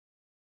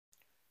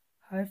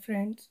Hi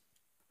friends,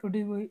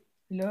 today we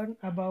learn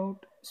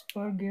about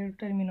Spur gear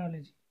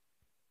terminology.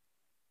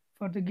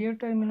 For the gear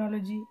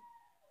terminology,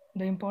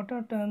 the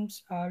important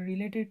terms are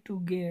related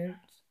to gears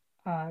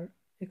are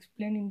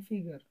explained in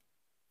figure.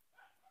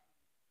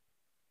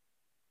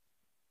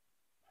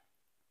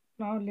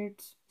 Now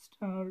let's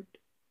start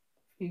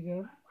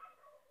figure,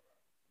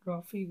 draw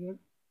figure.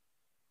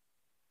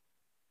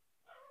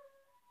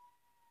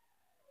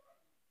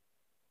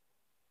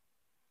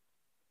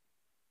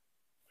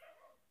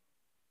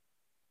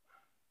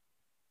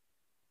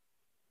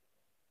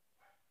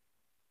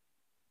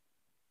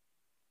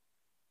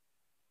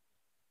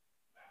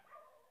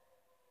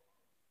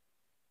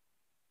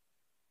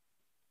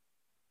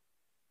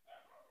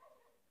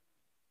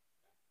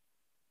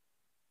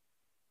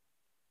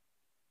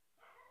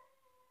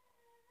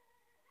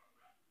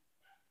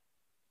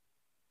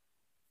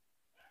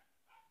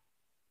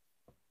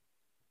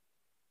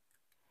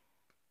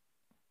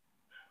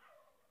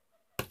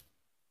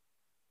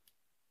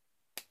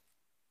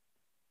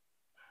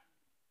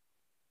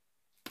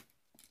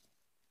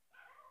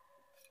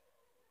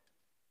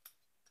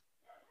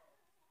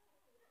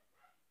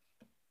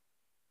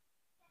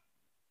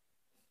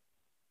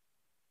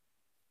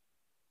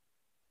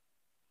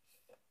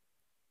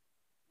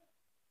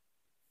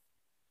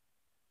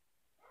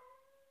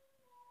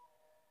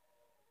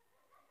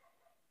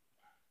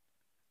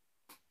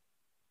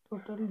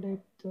 Total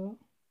depth,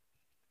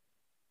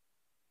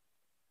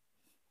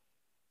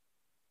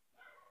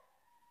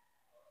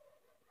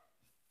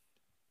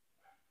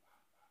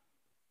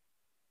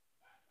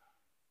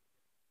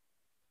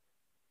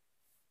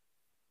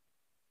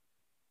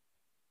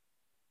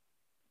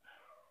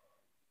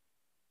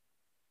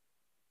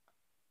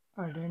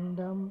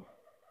 addendum,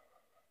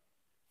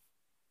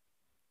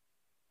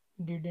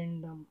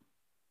 dedendum.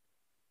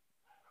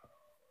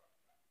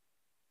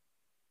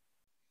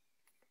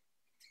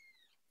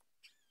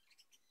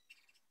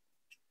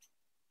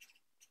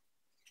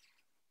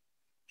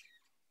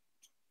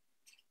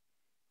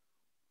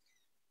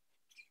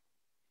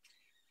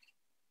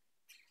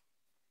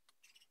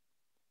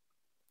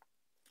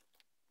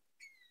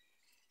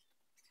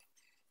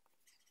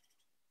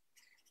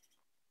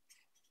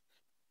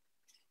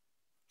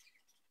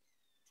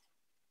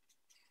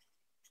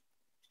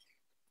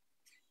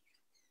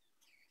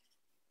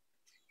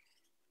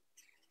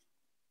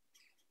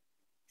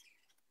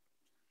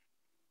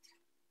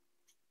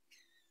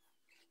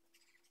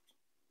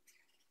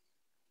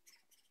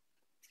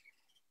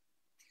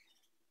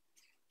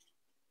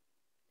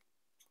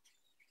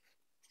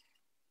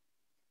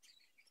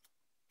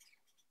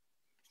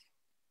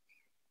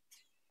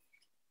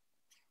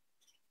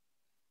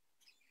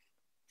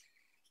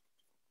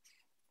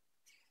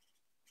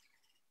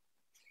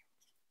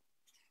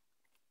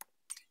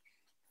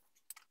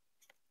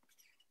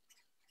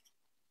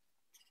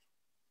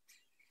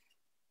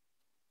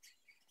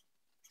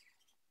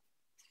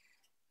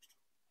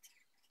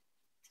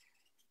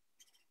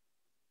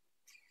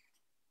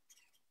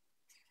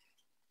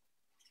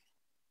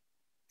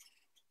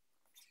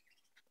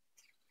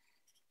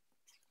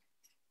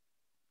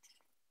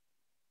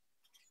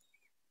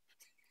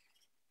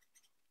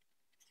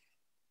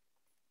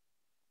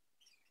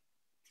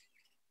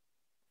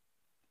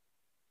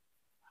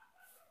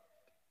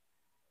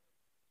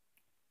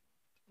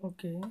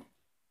 Okay,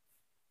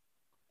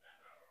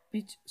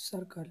 pitch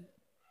circle.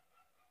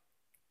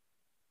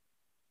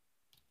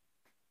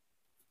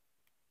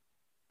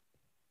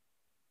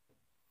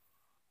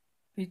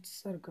 Pitch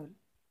circle.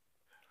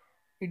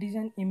 It is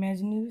an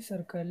imaginary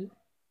circle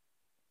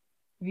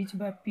which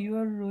by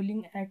pure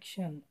rolling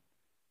action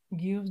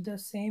gives the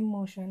same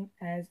motion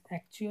as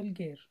actual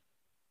gear.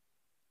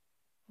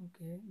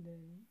 Okay,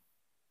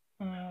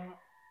 then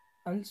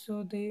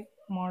also the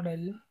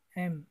model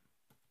m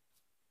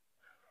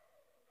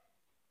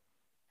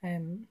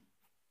m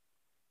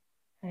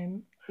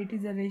it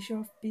is a ratio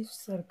of pitch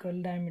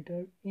circle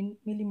diameter in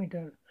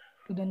millimeter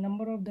to the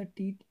number of the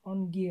teeth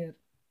on gear.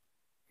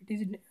 It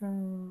is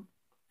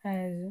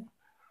as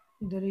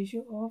the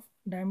ratio of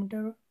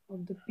diameter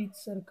of the pitch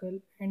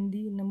circle and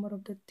the number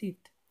of the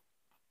teeth.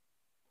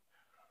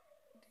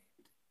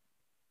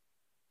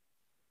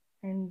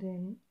 And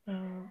then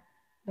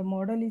the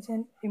model is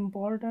an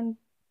important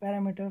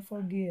parameter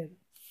for gear.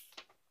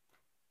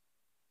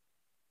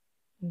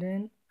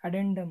 Then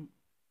addendum.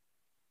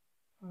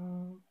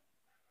 Uh,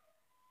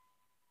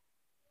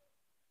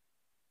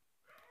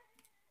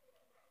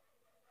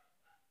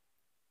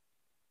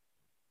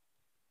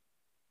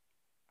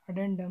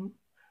 Addendum.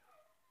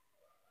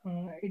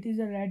 It is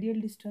the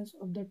radial distance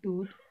of the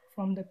tooth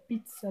from the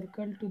pitch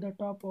circle to the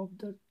top of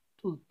the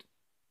tooth.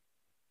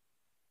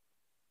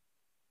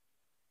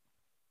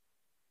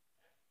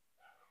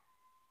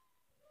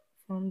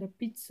 From the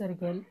pitch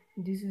circle,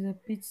 this is a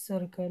pitch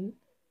circle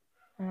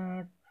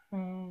uh,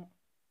 uh,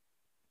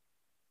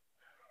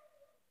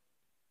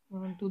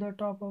 to the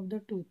top of the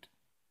tooth.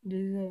 This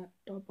is the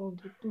top of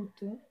the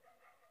tooth.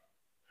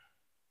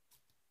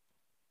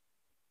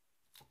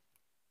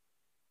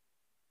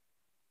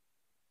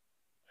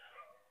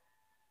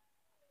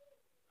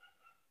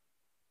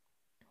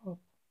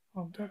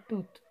 of the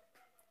tooth.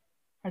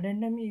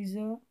 Addendum is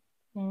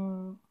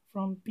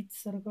from pitch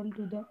circle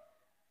to the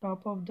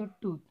top of the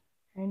tooth,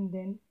 and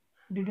then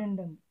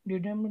dedendum.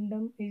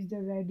 Dedendum is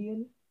the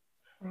radial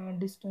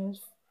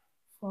distance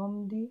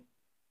from the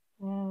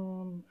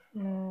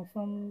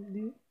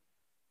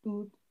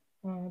tooth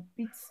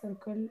pitch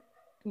circle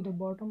to the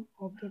bottom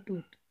of the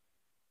tooth.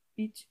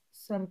 Pitch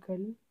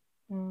circle.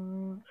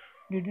 Uh,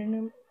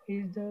 Dedendum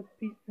is the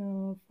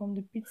from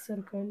the pitch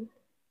circle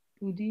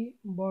to the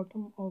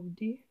bottom of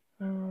the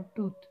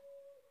tooth.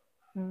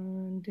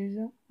 There is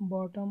a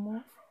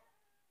bottom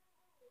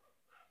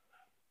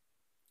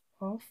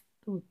of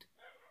tooth.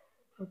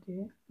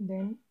 Okay,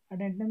 then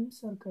addendum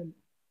circle.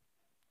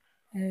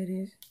 Here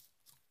is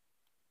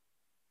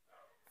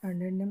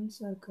addendum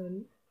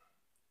circle.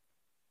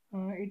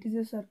 It is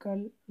a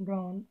circle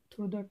drawn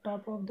through the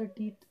top of the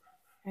teeth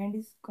and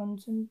is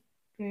concentric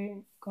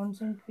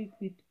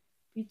with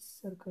pitch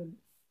circle.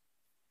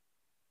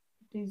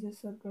 It is a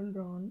circle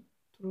drawn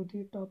through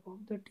the top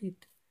of the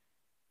teeth.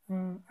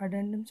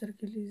 Addendum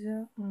circle is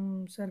a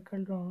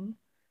circle drawn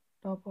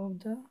top of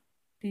the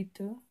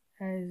teeth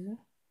as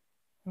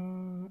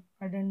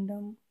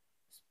addendum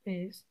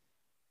space,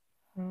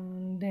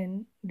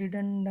 then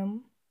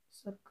dedendum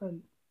circle.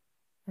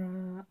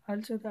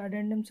 Also, the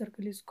addendum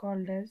circle is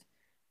called as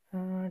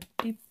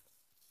tip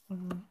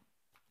uh,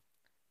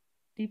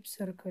 tip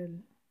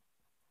circle,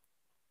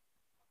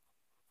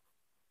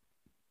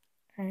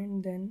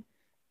 and then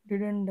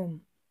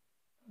dedendum.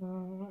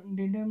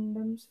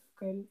 Dedendum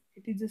circle.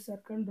 It is a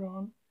circle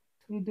drawn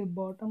through the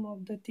bottom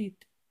of the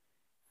teeth.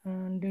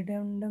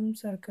 Dedendum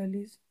circle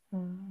is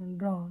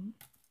drawn.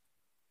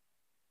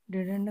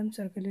 Dedendum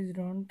circle is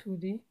drawn through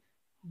the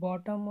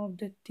bottom of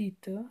the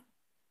teeth.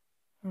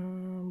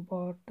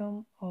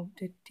 Bottom of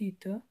the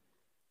teeth.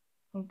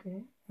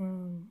 Okay.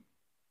 And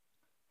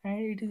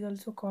it is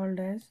also called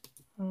as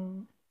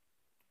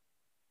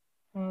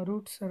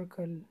root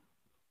circle.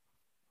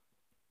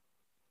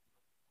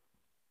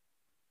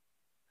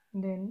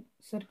 Then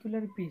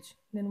circular pitch.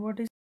 Then what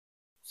is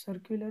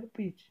circular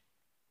pitch?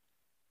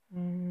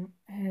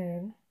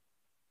 Here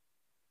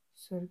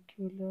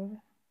circular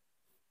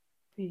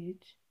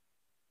pitch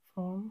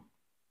from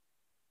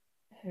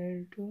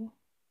here to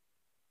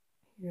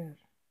here.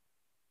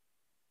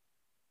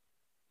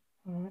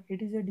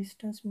 It is a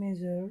distance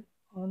measured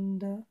on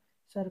the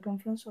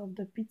circumference of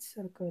the pitch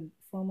circle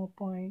from a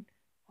point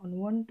on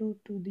one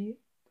tooth to the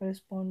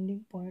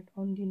corresponding point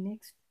on the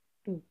next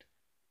tooth.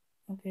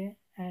 Okay,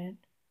 and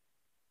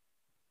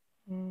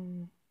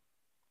um,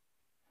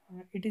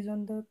 it is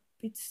on the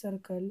pitch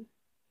circle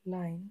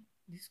line,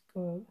 this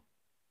curve,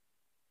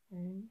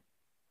 and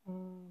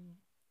um,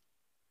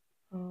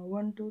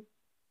 one tooth,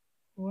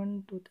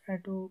 one tooth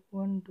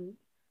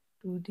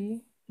to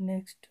the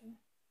next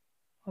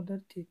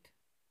other tooth.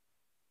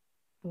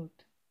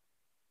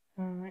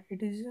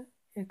 It is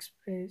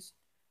expressed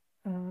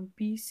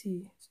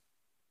PC,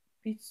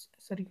 pitch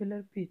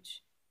circular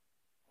pitch,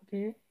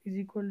 okay, is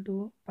equal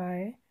to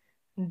pi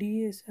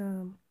d is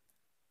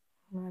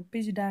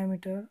pitch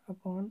diameter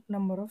upon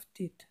number of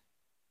teeth.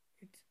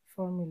 Its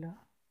formula.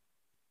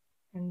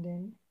 And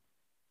then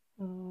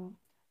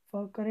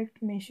for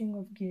correct meshing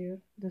of gear,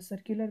 the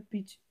circular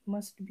pitch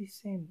must be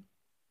same.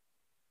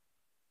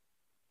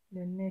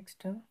 Then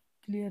next,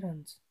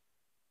 clearance.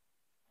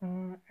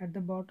 At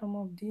the bottom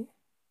of the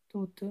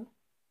tooth,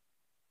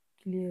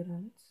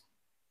 clearance,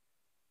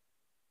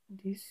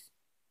 this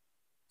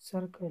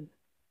circle,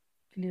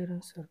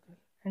 clearance circle.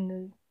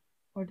 And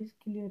what is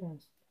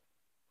clearance?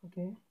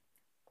 Okay,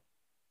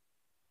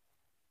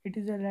 it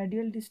is a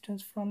radial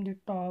distance from the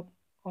top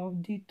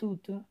of the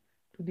tooth to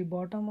the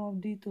bottom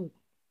of the tooth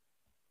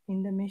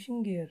in the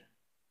meshing gear.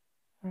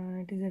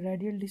 It is a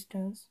radial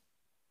distance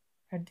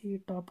at the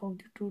top of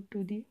the tooth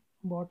to the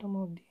bottom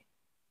of the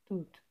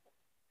tooth.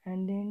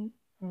 And then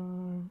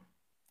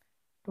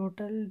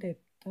total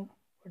depth.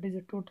 What is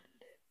the total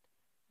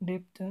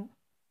depth?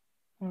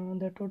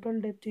 The total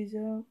depth is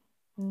a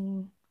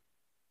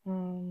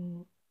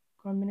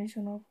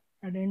combination of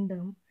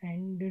addendum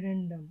and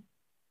dedendum.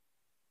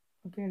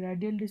 Okay,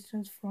 radial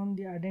distance from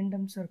the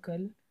addendum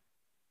circle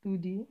to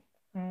the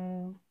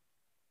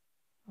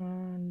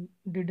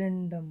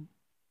dedendum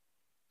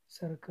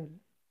circle.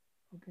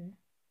 Okay,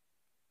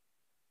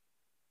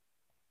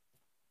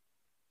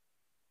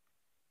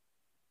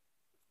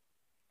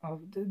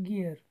 of the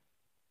gear.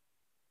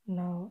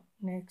 Now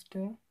next,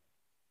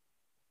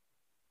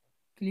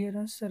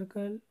 clearance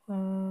circle.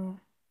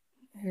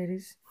 Here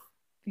is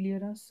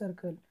clearance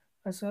circle,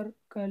 a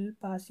circle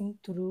passing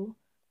through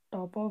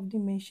top of the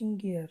meshing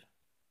gear,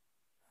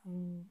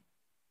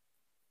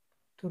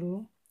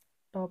 through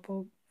top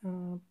of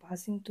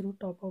passing through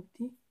top of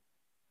the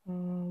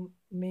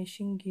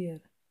meshing gear.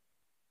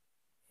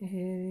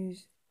 Here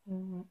is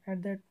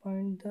at that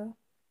point the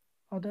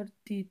other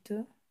teeth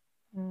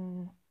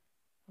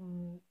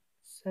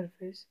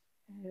surface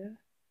here,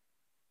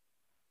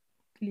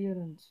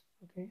 clearance.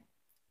 Okay,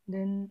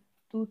 then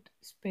tooth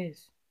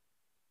space.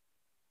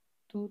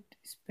 Tooth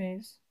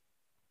space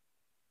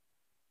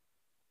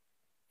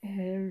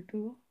here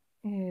to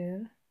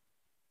here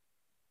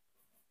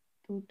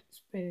tooth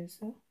space.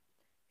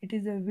 It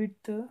is the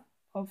width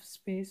of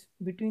space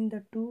between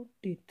the two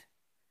teeth.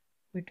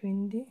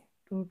 Between the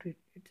two teeth,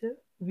 it's a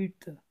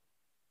width.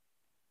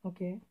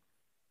 Okay.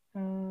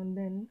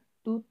 Then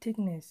tooth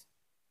thickness.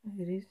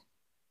 Here is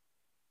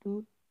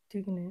tooth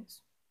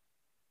thickness.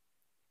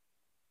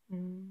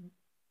 Mm,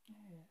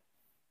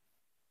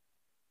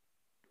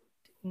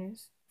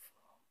 thickness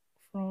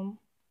from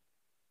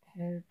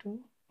here to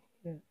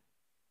here.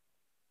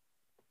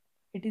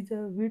 It is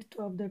the width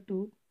of the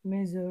tooth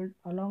measured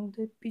along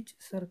the pitch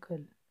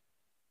circle.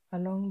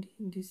 Along the,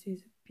 this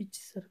is pitch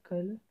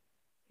circle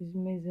is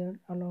measured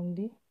along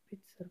the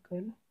pitch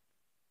circle.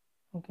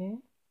 Okay,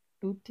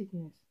 tooth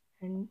thickness.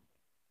 And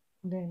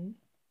then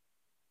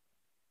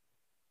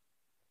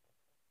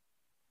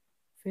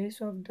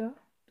face of the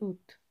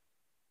tooth.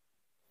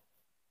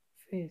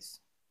 Face.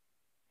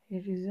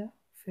 Here is a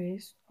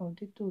face of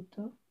the tooth.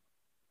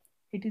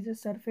 It is the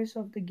surface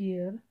of the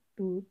gear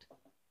tooth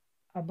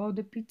above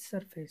the pitch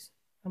surface.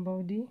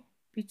 Above the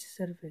pitch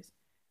surface.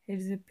 Here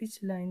is a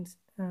pitch lines,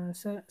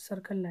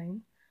 circle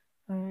line.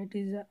 It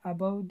is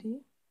above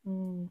the.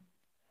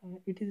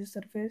 It is the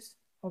surface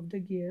of the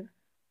gear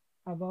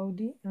above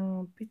the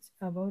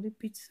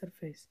pitch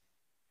surface.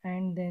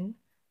 And then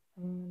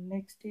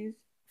next is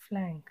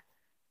flank.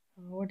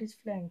 What is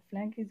flank?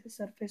 Flank is the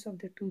surface of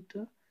the tooth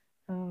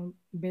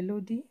below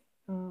the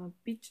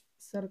pitch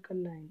circle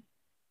line,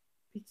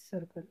 pitch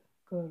circle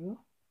curve.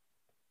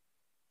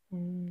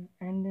 And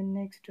then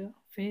next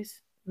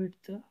face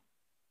width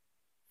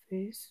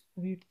here,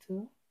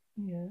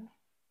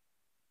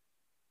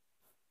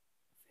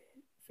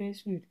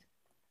 face width.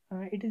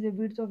 It is the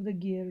width of the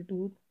gear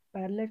tooth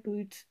parallel to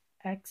its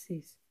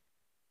axis.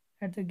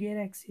 At the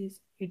gear axis,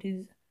 it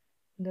is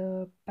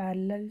the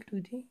parallel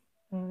to the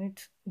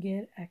its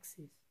gear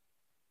axis.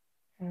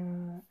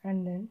 And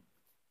then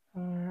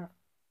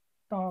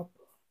top,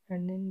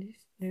 and then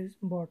this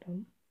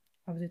bottom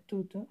of the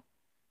tooth,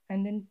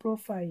 and then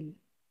profile.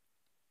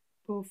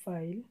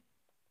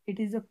 It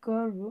is a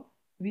curve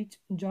which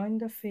join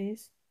the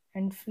face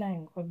and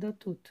flank of the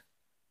tooth.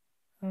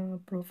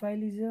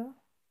 Profile is a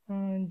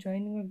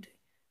joining of the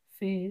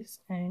face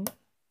and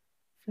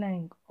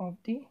flank of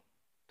the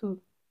tooth.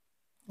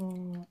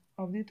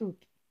 Of the tooth.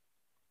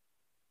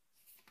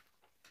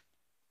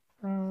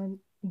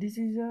 This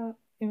is a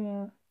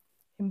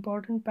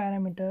important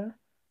parameter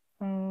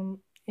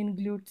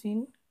includes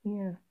in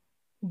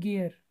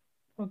gear.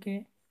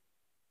 Okay,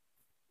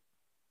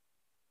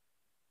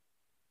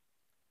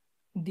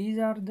 these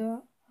are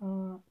the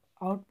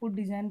output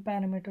design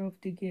parameter of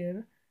the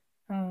gear,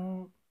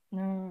 uh,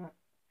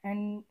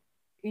 and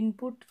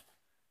input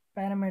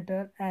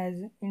parameter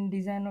as in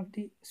design of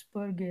the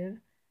spur gear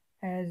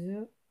as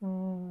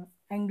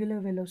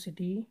angular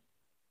velocity,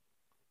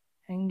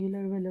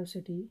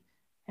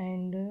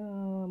 and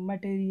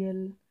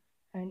material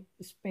and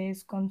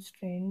space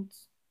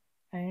constraints,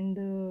 and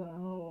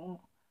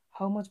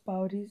how much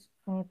power is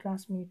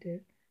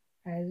transmitted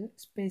as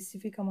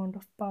specific amount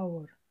of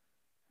power.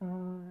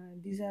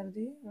 These are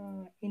the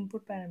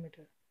input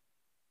parameter.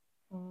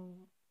 Uh,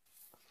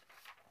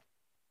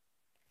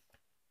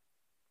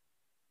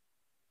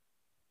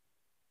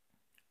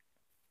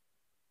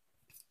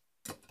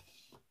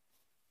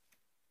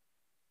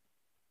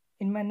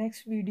 in my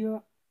next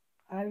video,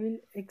 I will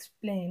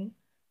explain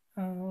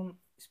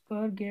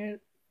spur gear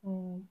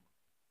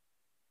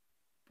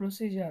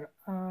procedure,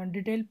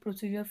 detailed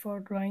procedure for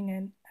drawing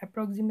an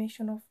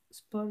approximation of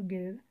spur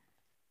gear,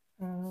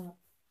 uh,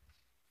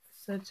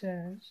 such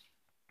as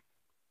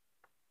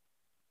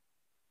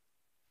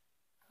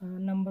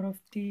number of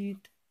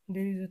teeth.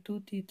 There is a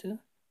two teeth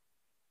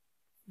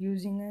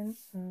using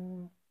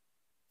an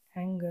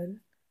angle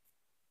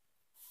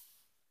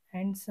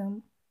and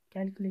some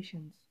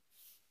calculations.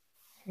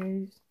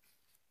 Here is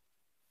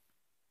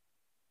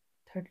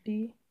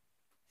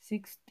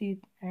 36 teeth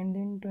and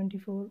then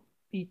 24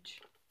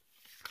 pitch.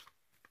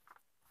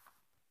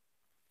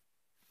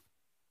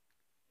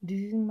 This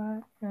is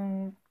my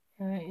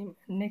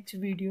next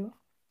video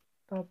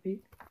topic.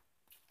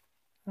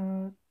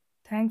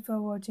 Thanks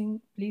for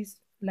watching. Please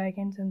like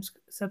and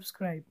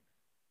subscribe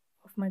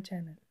of my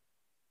channel.